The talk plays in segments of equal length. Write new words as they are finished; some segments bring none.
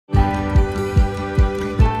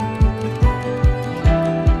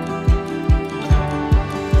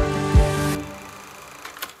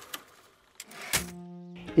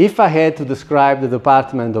If I had to describe the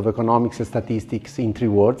Department of Economics and Statistics in 3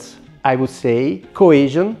 words, I would say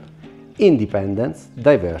cohesion, independence,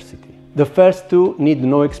 diversity. The first two need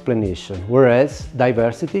no explanation, whereas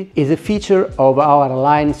diversity is a feature of our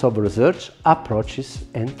lines of research, approaches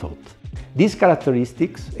and thought. These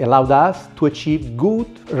characteristics allowed us to achieve good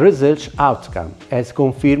research outcome, as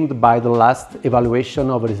confirmed by the last evaluation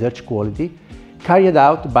of research quality carried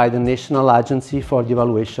out by the National Agency for the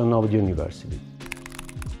Evaluation of the University.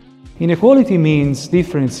 Inequality means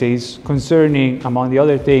differences concerning, among the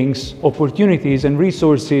other things, opportunities and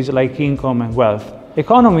resources like income and wealth.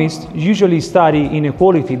 Economists usually study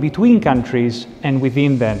inequality between countries and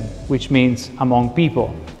within them, which means among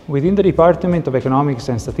people. Within the Department of Economics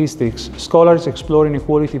and Statistics, scholars explore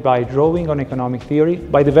inequality by drawing on economic theory,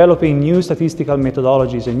 by developing new statistical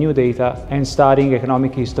methodologies and new data, and studying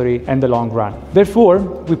economic history and the long run. Therefore,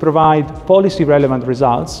 we provide policy-relevant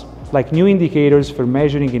results, like new indicators for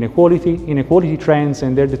measuring inequality trends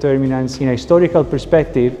and their determinants in a historical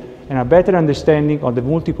perspective, and a better understanding of the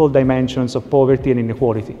multiple dimensions of poverty and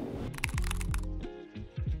inequality.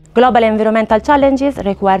 Global environmental challenges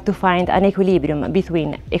require to find an equilibrium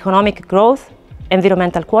between economic growth,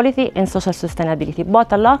 environmental quality and social sustainability,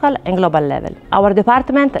 both at local and global level. Our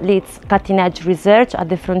department leads cutting-edge research at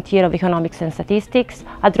the frontier of economics and statistics,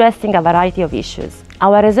 addressing a variety of issues.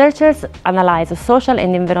 Our researchers analyze the social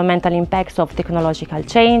and environmental impacts of technological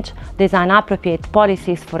change, design appropriate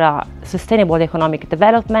policies for a sustainable economic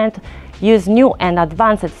development, use new and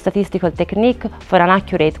advanced statistical technique for an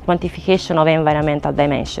accurate quantification of environmental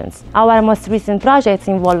dimensions. Our most recent projects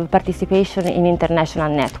involve participation in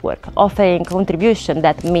international network, offering contributions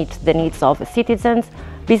that meet the needs of citizens,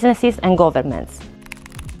 businesses and governments.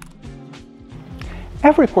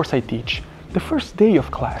 Every course I teach, the first day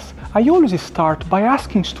of class, I always start by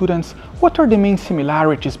asking students what are the main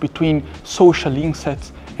similarities between social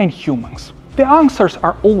insects and humans. The answers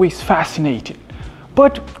are always fascinating.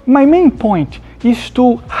 But my main point is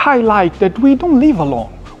to highlight that we don't live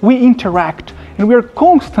alone. We interact and we are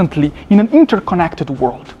constantly in an interconnected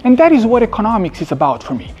world. And that is what economics is about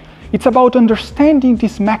for me. It's about understanding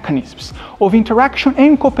these mechanisms of interaction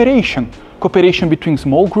and cooperation. Cooperation between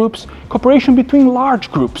small groups, cooperation between large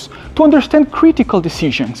groups, to understand critical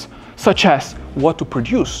decisions, such as what to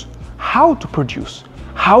produce, how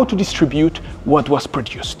to distribute what was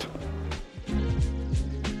produced.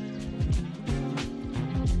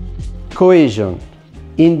 Cohesion,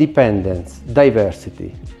 independence,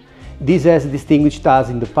 diversity. This has distinguished us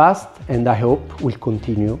in the past and I hope will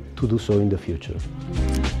continue to do so in the future.